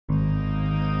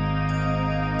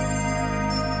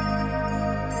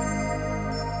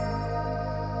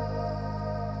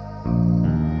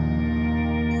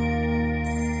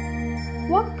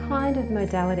of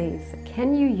modalities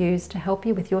can you use to help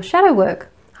you with your shadow work?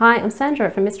 Hi, I'm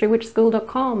Sandra from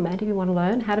MysteryWitchSchool.com, and if you want to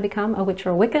learn how to become a witch or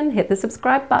a Wiccan, hit the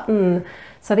subscribe button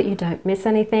so that you don't miss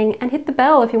anything, and hit the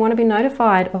bell if you want to be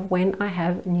notified of when I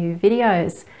have new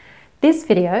videos. This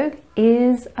video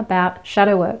is about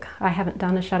shadow work. I haven't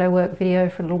done a shadow work video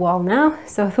for a little while now,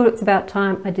 so I thought it's about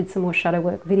time I did some more shadow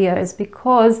work videos,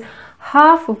 because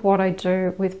half of what I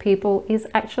do with people is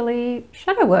actually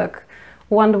shadow work,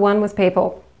 one-to-one with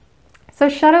people. So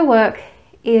shadow work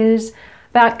is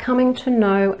about coming to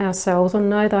know ourselves, or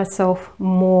know thyself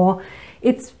more.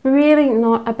 It's really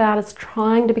not about us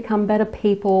trying to become better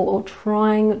people or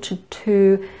trying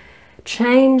to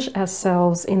change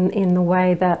ourselves in the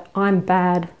way that I'm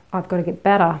bad, I've got to get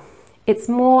better. It's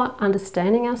more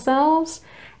understanding ourselves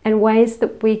and ways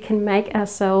that we can make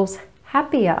ourselves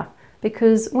happier,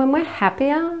 because when we're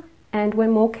happier and we're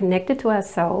more connected to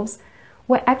ourselves,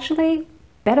 we're actually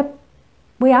better.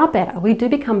 We are better. We do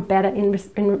become better in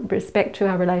respect to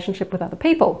our relationship with other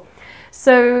people.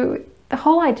 So the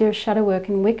whole idea of shadow work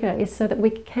in Wicca is so that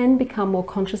we can become more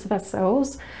conscious of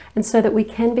ourselves, and so that we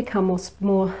can become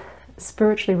more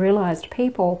spiritually realized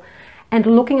people, and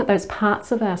looking at those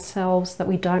parts of ourselves that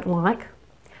we don't like,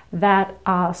 that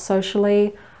are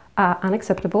socially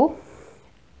unacceptable,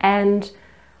 and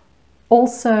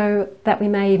also that we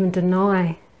may even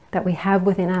deny that we have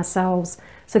within ourselves.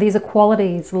 So these are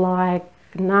qualities like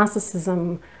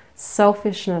narcissism,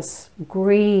 selfishness,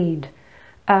 greed,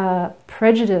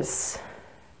 prejudice,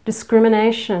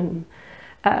 discrimination.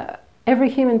 Every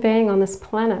human being on this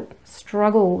planet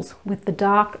struggles with the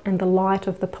dark and the light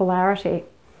of the polarity.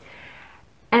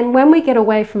 And when we get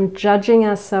away from judging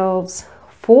ourselves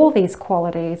for these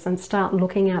qualities and start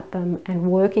looking at them and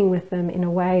working with them in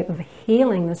a way of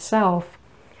healing the self,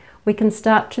 we can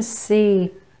start to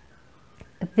see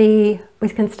we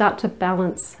can start to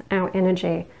balance our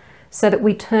energy, so that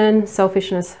we turn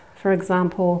selfishness, for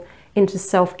example, into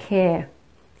self-care.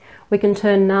 We can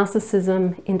turn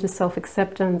narcissism into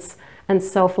self-acceptance and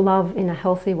self-love in a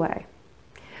healthy way.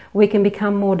 We can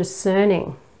become more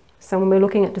discerning. So when we're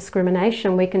looking at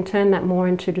discrimination, we can turn that more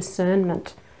into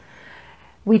discernment.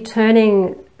 We're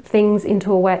turning things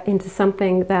into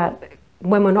something that,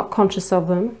 when we're not conscious of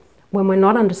them, when we're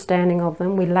not understanding of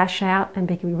them, we lash out and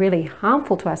be really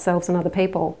harmful to ourselves and other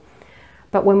people.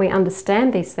 But when we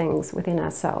understand these things within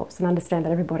ourselves and understand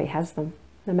that everybody has them,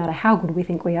 no matter how good we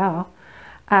think we are,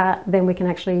 then we can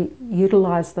actually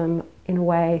utilize them in a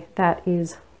way that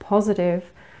is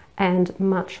positive and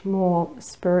much more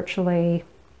spiritually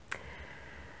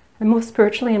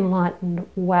enlightened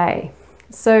way.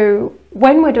 So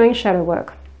when we're doing shadow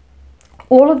work,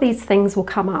 all of these things will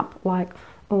come up, like,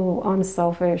 oh, I'm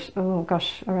selfish, oh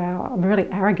gosh, I'm really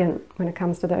arrogant when it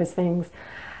comes to those things.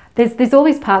 There's all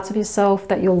these parts of yourself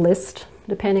that you'll list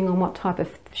depending on what type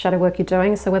of shadow work you're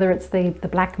doing. So whether it's the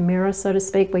black mirror, so to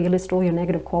speak, where you list all your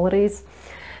negative qualities,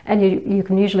 and you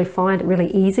can usually find it really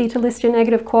easy to list your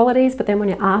negative qualities, but then when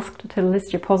you're asked to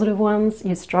list your positive ones,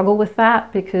 you struggle with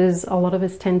that, because a lot of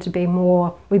us tend to be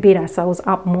we beat ourselves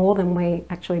up more than we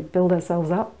actually build ourselves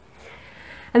up.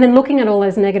 And then looking at all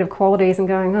those negative qualities and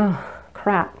going, oh,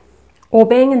 crap, or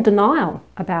being in denial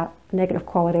about negative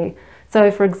quality. So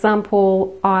for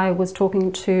example, I was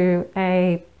talking to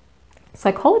a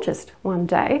psychologist one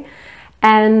day,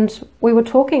 and we were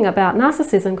talking about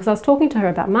narcissism, because I was talking to her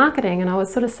about marketing, and I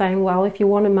was sort of saying, well, if you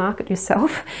want to market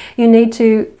yourself, you need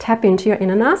to tap into your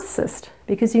inner narcissist,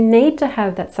 because you need to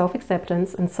have that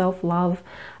self-acceptance and self-love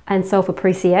and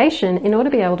self-appreciation in order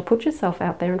to be able to put yourself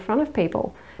out there in front of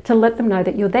people, to let them know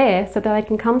that you're there, so that they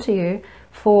can come to you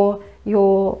for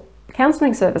your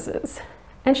counseling services.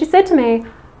 And she said to me,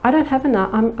 I don't have any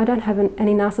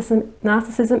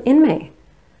narcissism in me.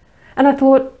 And I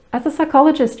thought, as a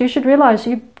psychologist, you should realize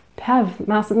you have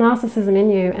narcissism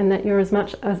in you, and that you're as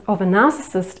much of a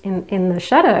narcissist in the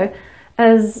shadow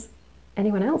as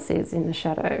anyone else is in the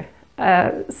shadow.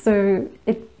 So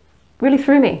it really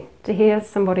threw me to hear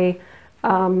somebody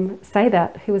say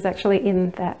that, who was actually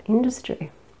in that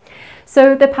industry.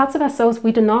 So the parts of ourselves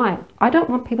we deny. I don't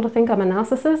want people to think I'm a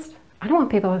narcissist. I don't want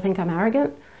people to think I'm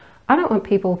arrogant. I don't want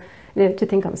people to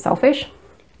think I'm selfish.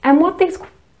 And what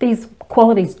these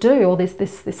qualities do, or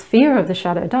this fear of the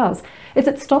shadow does, is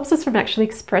it stops us from actually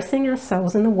expressing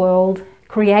ourselves in the world,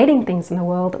 creating things in the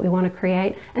world that we want to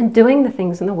create, and doing the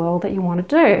things in the world that you want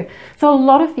to do. So a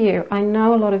lot of you, I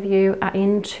know a lot of you are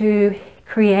into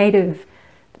creative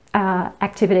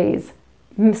activities.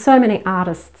 So many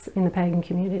artists in the pagan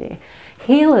community,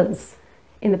 healers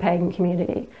in the pagan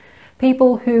community,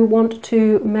 people who want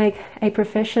to make a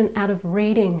profession out of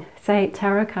reading, say,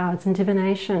 tarot cards and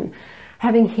divination,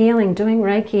 having healing, doing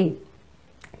Reiki,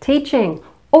 teaching.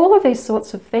 All of these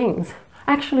sorts of things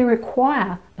actually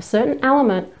require a certain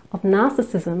element of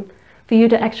narcissism for you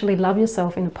to actually love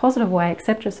yourself in a positive way,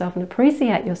 accept yourself and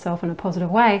appreciate yourself in a positive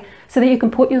way, so that you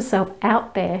can put yourself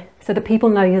out there, so that people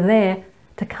know you're there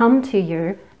to come to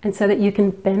you, and so that you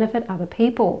can benefit other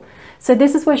people. So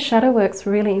this is where shadow work's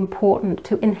really important,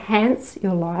 to enhance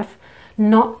your life,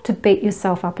 not to beat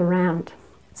yourself up around.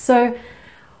 So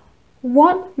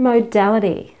what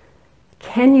modality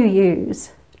can you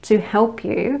use to help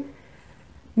you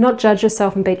not judge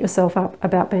yourself and beat yourself up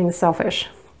about being selfish?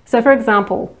 So for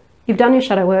example, you've done your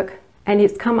shadow work and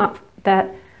it's come up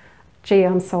that, gee,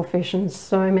 I'm selfish in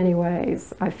so many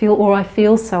ways. I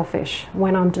feel selfish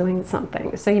when I'm doing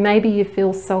something. So maybe you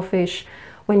feel selfish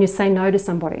when you say no to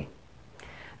somebody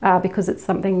because it's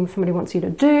something somebody wants you to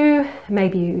do.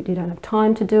 Maybe you don't have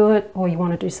time to do it, or you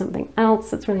want to do something else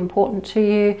that's really important to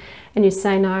you, and you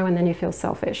say no, and then you feel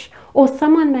selfish. Or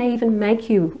someone may even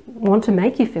want to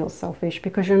make you feel selfish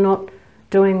because you're not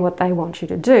doing what they want you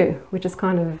to do, which is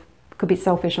could be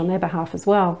selfish on their behalf as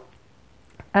well.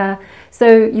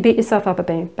 So you beat yourself up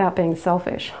about being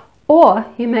selfish. Or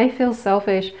you may feel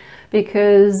selfish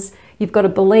because you've got a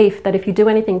belief that if you do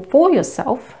anything for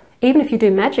yourself, even if you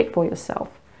do magic for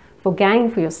yourself, for gain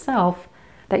for yourself,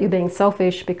 that you're being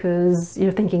selfish because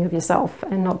you're thinking of yourself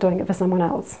and not doing it for someone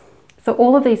else. So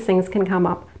all of these things can come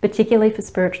up, particularly for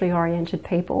spiritually oriented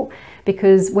people,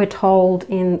 because we're told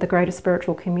in the greater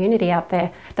spiritual community out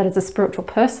there that as a spiritual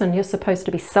person, you're supposed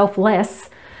to be selfless,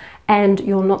 and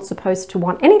you're not supposed to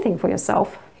want anything for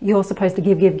yourself. You're supposed to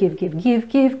give, keep giving,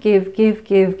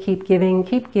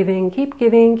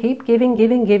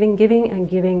 and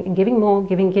giving more,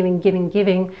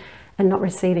 giving, and not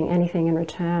receiving anything in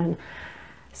return.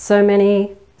 So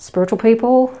many spiritual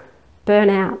people burn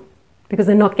out because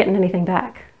they're not getting anything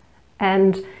back.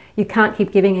 And you can't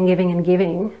keep giving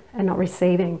and not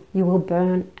receiving. You will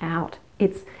burn out.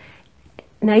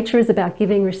 Nature is about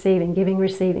giving, receiving.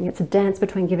 It's a dance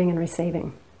between giving and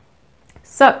receiving.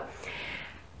 So,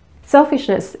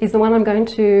 selfishness is the one I'm going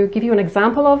to give you an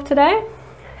example of today,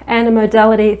 and a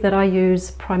modality that I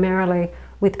use primarily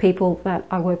with people that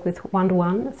I work with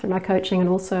one-to-one through my coaching, and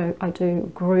also I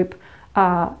do group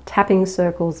tapping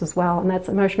circles as well, and that's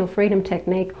emotional freedom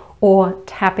technique, or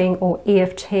tapping, or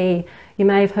EFT. You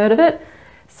may have heard of it.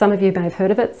 Some of you may have heard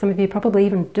of it. Some of you probably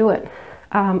even do it.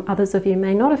 Others of you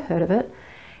may not have heard of it.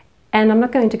 And I'm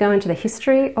not going to go into the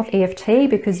history of EFT,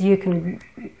 because you can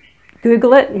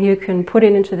Google it, you can put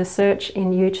it into the search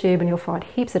in YouTube, and you'll find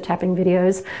heaps of tapping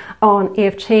videos on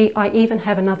EFT. I even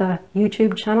have another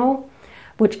YouTube channel,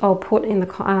 which I'll put in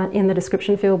the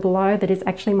description field below, that is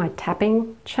actually my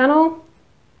tapping channel.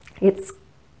 It's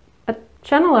a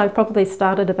channel I probably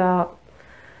started about,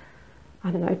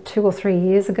 I don't know, 2 or 3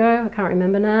 years ago, I can't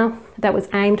remember now, that was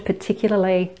aimed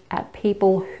particularly at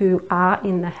people who are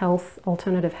in the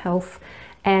alternative health,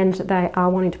 and they are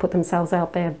wanting to put themselves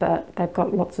out there, but they've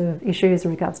got lots of issues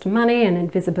in regards to money and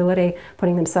invisibility,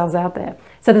 putting themselves out there.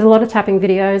 So there's a lot of tapping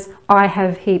videos. I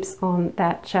have heaps on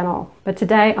that channel. But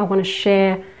today I want to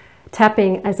share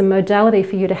tapping as a modality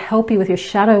for you to help you with your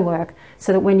shadow work,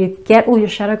 so that when you get all your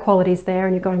shadow qualities there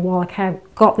and you're going, well, okay,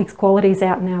 I've got these qualities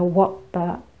out now, what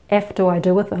the F do I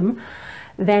do with them?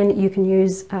 Then you can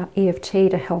use EFT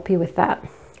to help you with that.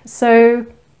 So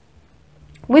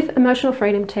with emotional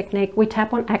freedom technique, we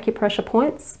tap on acupressure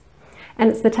points, and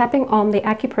it's the tapping on the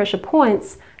acupressure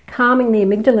points, calming the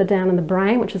amygdala down in the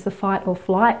brain, which is the fight or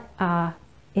flight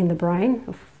in the brain,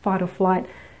 the fight or flight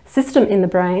system in the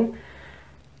brain.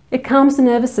 It calms the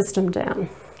nervous system down.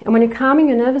 And when you're calming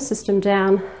your nervous system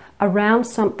down around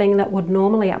something that would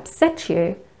normally upset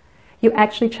you, you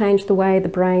actually change the way the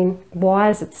brain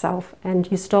wires itself,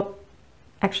 and you stop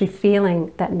actually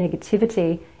feeling that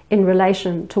negativity in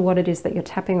relation to what it is that you're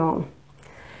tapping on.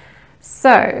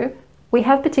 So we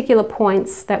have particular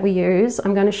points that we use.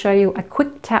 I'm going to show you a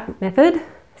quick tap method.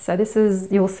 So this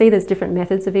is, you'll see there's different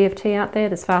methods of EFT out there.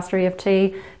 There's faster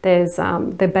EFT, there's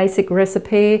the basic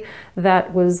recipe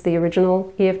that was the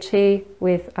original EFT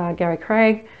with Gary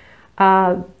Craig.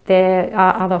 There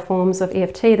are other forms of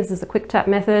EFT. This is the quick tap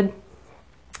method.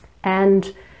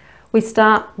 And we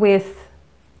start with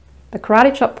the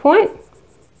karate chop point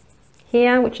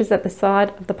here, which is at the side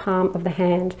of the palm of the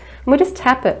hand. And we just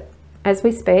tap it as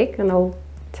we speak, and I'll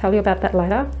tell you about that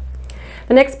later.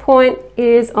 The next point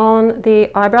is on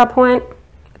the eyebrow point,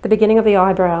 at the beginning of the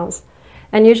eyebrows.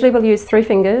 And usually we'll use 3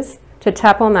 fingers to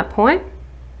tap on that point.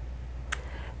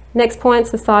 Next point's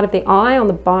the side of the eye, on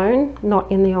the bone,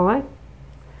 not in the eye.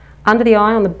 Under the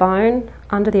eye, on the bone,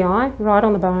 under the eye, right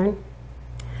on the bone.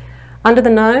 Under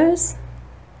the nose,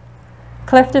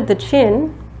 cleft of the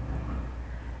chin,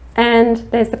 And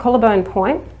there's the collarbone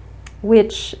point,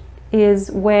 which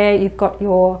is where you've got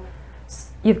your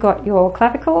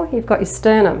clavicle, you've got your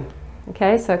sternum.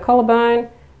 Okay, so collarbone,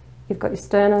 you've got your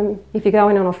sternum. If you're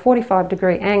going on a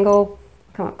 45-degree angle,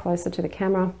 come up closer to the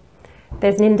camera,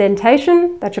 there's an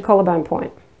indentation, that's your collarbone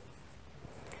point.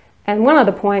 And one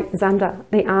other point is under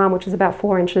the arm, which is about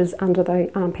 4 inches under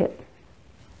the armpit.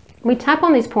 We tap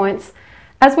on these points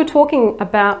as we're talking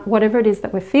about whatever it is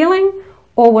that we're feeling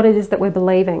or what it is that we're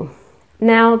believing.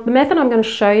 Now, the method I'm going to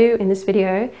show you in this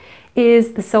video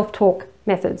is the self-talk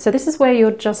method. So this is where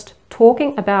you're just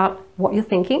talking about what you're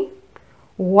thinking,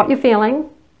 what you're feeling.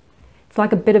 It's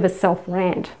like a bit of a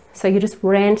self-rant. So you're just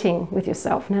ranting with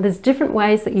yourself. Now, there's different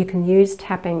ways that you can use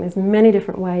tapping. There's many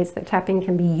different ways that tapping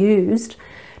can be used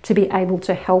to be able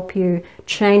to help you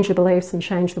change your beliefs and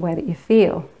change the way that you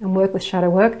feel and work with shadow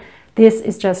work. This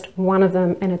is just one of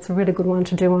them, and it's a really good one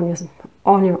to do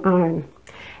on your own.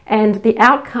 And the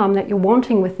outcome that you're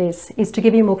wanting with this is to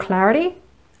give you more clarity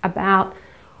about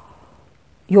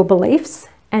your beliefs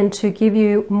and to give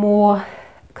you more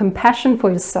compassion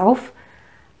for yourself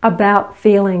about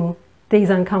feeling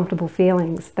these uncomfortable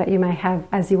feelings that you may have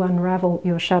as you unravel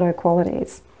your shadow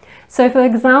qualities. So for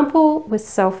example, with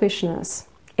selfishness,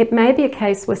 it may be a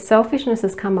case where selfishness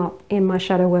has come up in my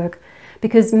shadow work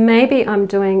because maybe I'm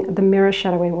doing the mirror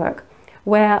shadowing work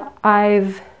where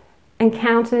I've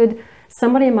encountered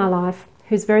somebody in my life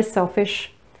who's very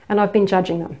selfish and I've been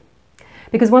judging them.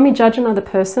 Because when we judge another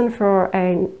person for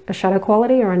a shadow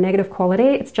quality or a negative quality,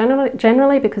 it's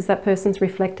generally because that person's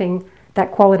reflecting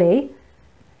that quality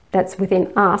that's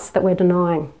within us that we're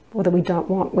denying or that we don't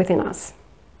want within us.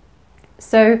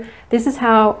 So this is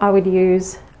how I would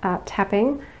use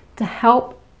tapping to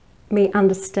help me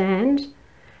understand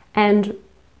and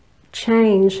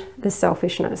change the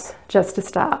selfishness, just to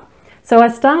start. So I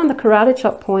start on the karate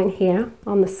chop point here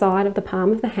on the side of the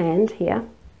palm of the hand here,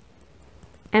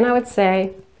 and I would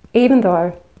say, even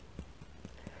though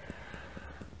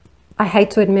I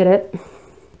hate to admit it,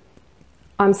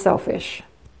 I'm selfish.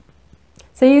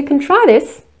 So you can try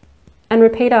this and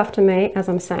repeat after me as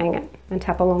I'm saying it and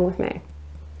tap along with me.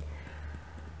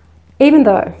 Even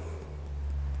though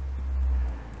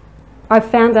I've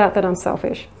found out that I'm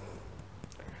selfish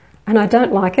and I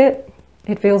don't like it,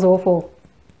 it feels awful.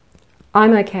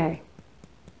 I'm okay.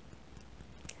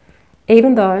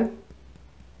 Even though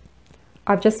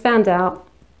I've just found out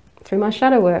through my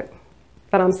shadow work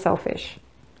that I'm selfish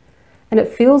and it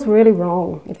feels really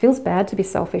wrong. It feels bad to be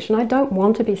selfish and I don't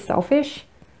want to be selfish.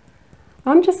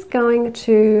 I'm just going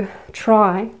to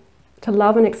try to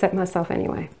love and accept myself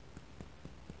anyway.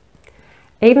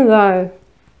 Even though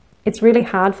it's really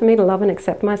hard for me to love and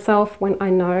accept myself when I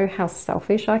know how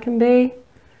selfish I can be,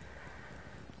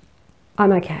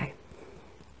 I'm okay.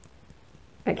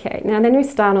 Okay, now then we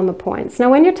start on the points.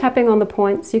 Now when you're tapping on the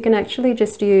points, you can actually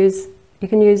just use, you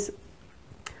can use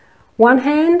one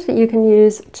hand, you can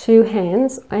use two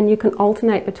hands, and you can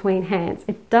alternate between hands.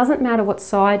 It doesn't matter what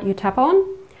side you tap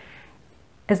on,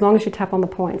 as long as you tap on the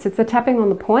points. It's the tapping on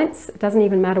the points, it doesn't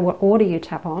even matter what order you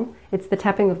tap on, it's the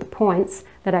tapping of the points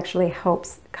that actually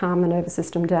helps calm the nervous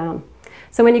system down.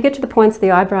 So when you get to the points of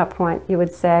the eyebrow point, you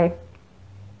would say,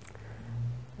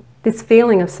 this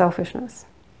feeling of selfishness,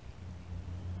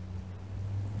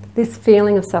 this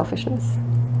feeling of selfishness,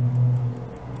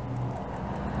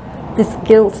 this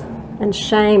guilt and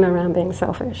shame around being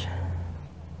selfish.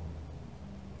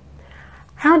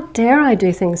 How dare I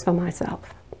do things for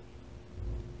myself?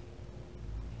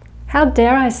 How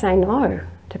dare I say no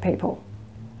to people?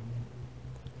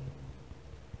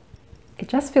 It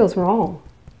just feels wrong.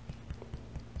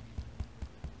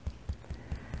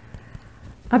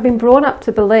 I've been brought up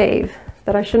to believe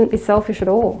that I shouldn't be selfish at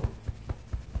all.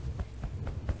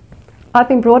 I've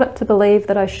been brought up to believe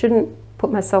that I shouldn't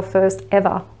put myself first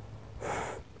ever.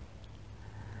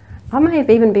 I may have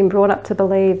even been brought up to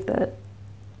believe that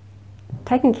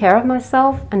taking care of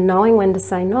myself and knowing when to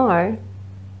say no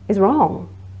is wrong.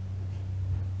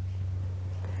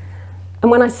 And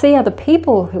when I see other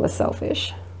people who are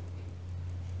selfish,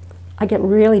 I get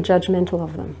really judgmental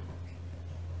of them.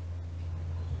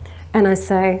 And I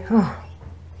say, oh,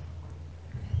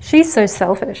 she's so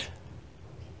selfish.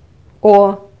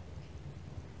 Or,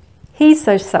 he's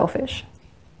so selfish.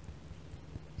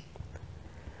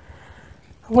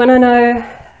 When I know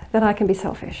that I can be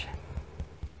selfish.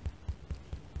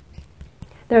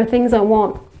 There are things I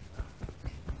want.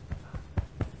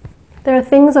 There are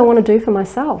things I want to do for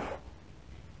myself.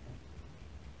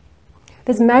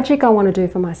 There's magic I want to do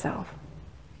for myself.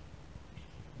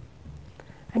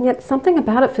 And yet something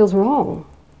about it feels wrong.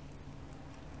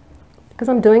 Because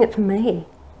I'm doing it for me.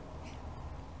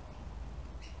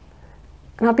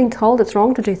 And I've been told it's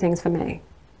wrong to do things for me.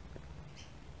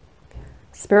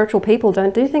 Spiritual people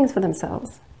don't do things for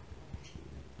themselves.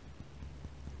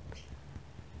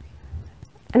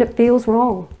 And it feels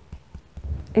wrong.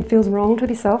 It feels wrong to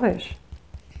be selfish.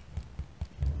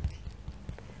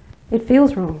 It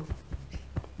feels wrong.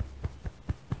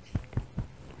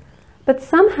 But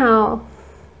somehow,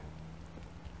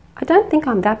 I don't think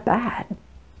I'm that bad.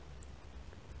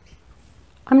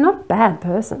 I'm not a bad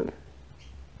person.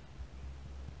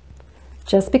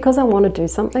 Just because I want to do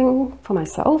something for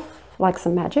myself, like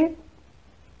some magic,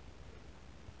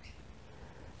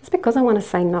 just because I want to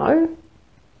say no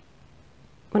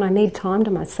when I need time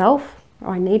to myself,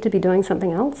 or I need to be doing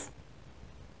something else,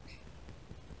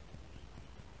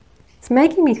 it's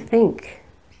making me think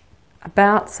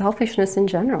about selfishness in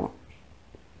general.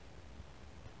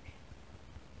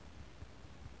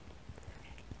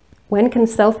 When can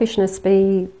selfishness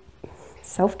be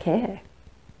self-care?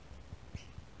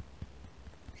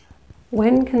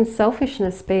 When can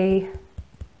selfishness be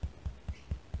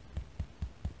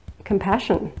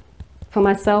compassion for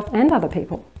myself and other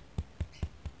people?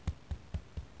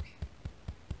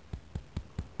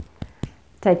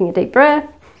 Taking a deep breath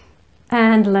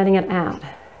and letting it out.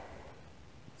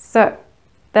 So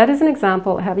that is an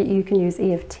example of how you can use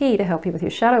EFT to help you with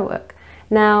your shadow work.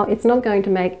 Now, it's not going to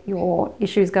make your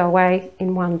issues go away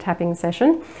in one tapping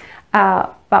session,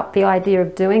 but the idea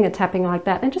of doing a tapping like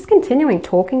that and just continuing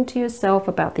talking to yourself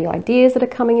about the ideas that are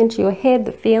coming into your head,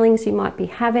 the feelings you might be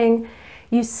having,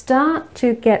 you start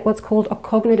to get what's called a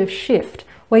cognitive shift,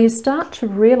 where you start to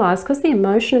realize, because the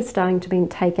emotion is starting to be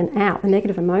taken out, the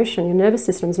negative emotion, your nervous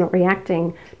system is not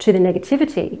reacting to the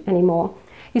negativity anymore,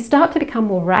 you start to become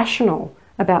more rational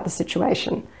about the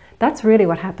situation. That's really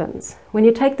what happens. When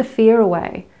you take the fear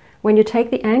away, when you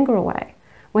take the anger away,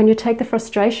 when you take the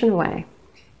frustration away,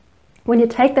 when you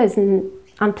take those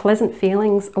unpleasant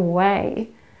feelings away,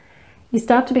 you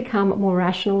start to become more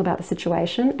rational about the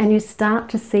situation, and you start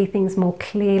to see things more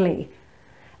clearly.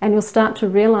 And you'll start to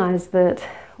realize that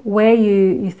where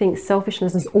you think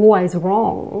selfishness is always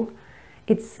wrong,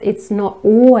 it's not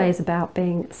always about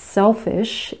being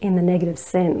selfish in the negative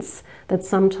sense, that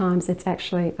sometimes it's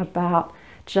actually about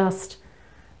just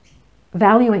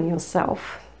valuing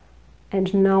yourself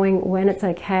and knowing when it's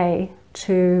okay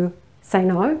to say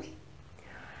no,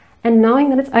 and knowing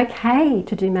that it's okay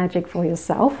to do magic for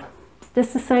yourself,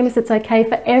 just the same as it's okay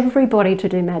for everybody to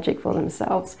do magic for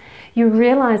themselves. You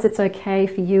realize it's okay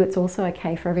for you, it's also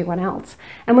okay for everyone else.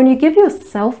 And when you give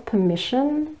yourself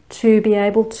permission to be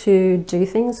able to do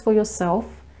things for yourself,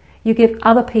 you give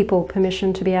other people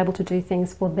permission to be able to do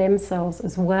things for themselves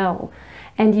as well.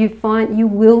 And you find you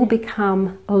will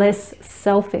become less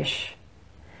selfish.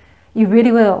 You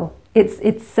really will.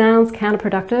 It sounds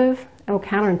counterproductive or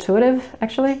counterintuitive,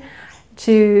 actually,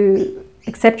 to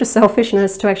accept your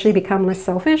selfishness to actually become less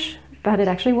selfish, but it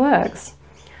actually works.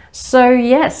 So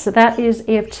yes, that is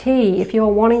EFT. If you're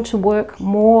wanting to work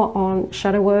more on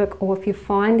shadow work, or if you're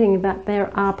finding that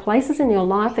there are places in your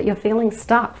life that you're feeling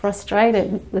stuck,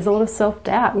 frustrated, there's a lot of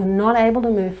self-doubt, you're not able to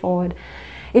move forward,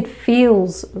 it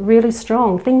feels really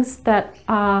strong, things that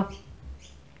are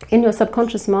in your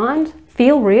subconscious mind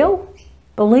feel real,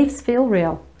 beliefs feel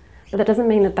real, but that doesn't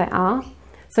mean that they are.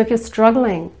 So if you're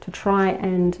struggling to try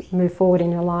and move forward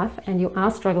in your life, and you are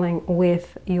struggling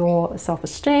with your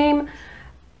self-esteem,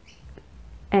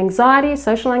 anxiety,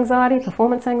 social anxiety,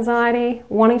 performance anxiety,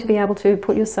 wanting to be able to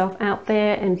put yourself out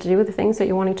there and do the things that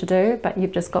you're wanting to do, but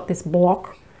you've just got this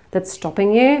block that's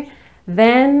stopping you,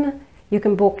 then you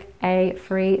can book a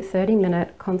free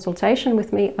 30-minute consultation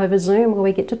with me over Zoom, where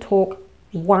we get to talk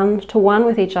one-to-one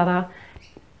with each other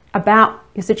about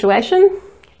your situation,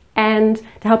 and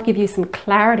to help give you some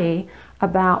clarity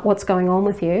about what's going on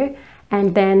with you,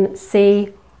 and then see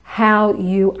how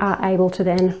you are able to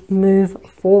then move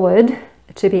forward,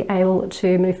 to be able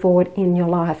to move forward in your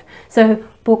life. So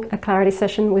book a clarity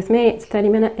session with me. It's 30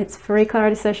 minutes, it's free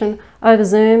clarity session over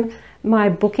Zoom. My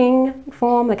booking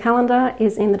form, the calendar,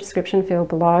 is in the description field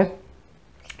below.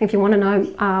 If you want to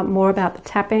know more about the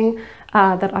tapping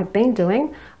that I've been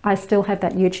doing, I still have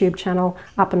that YouTube channel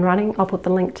up and running. I'll put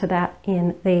the link to that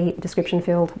in the description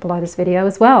field below this video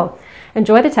as well.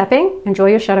 Enjoy the tapping, enjoy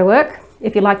your shadow work.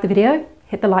 If you like the video,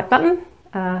 hit the like button.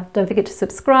 Don't forget to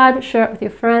subscribe, share it with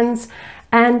your friends,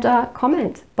 and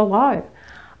comment below.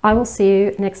 I will see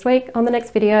you next week on the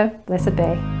next video. Blessed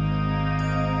be.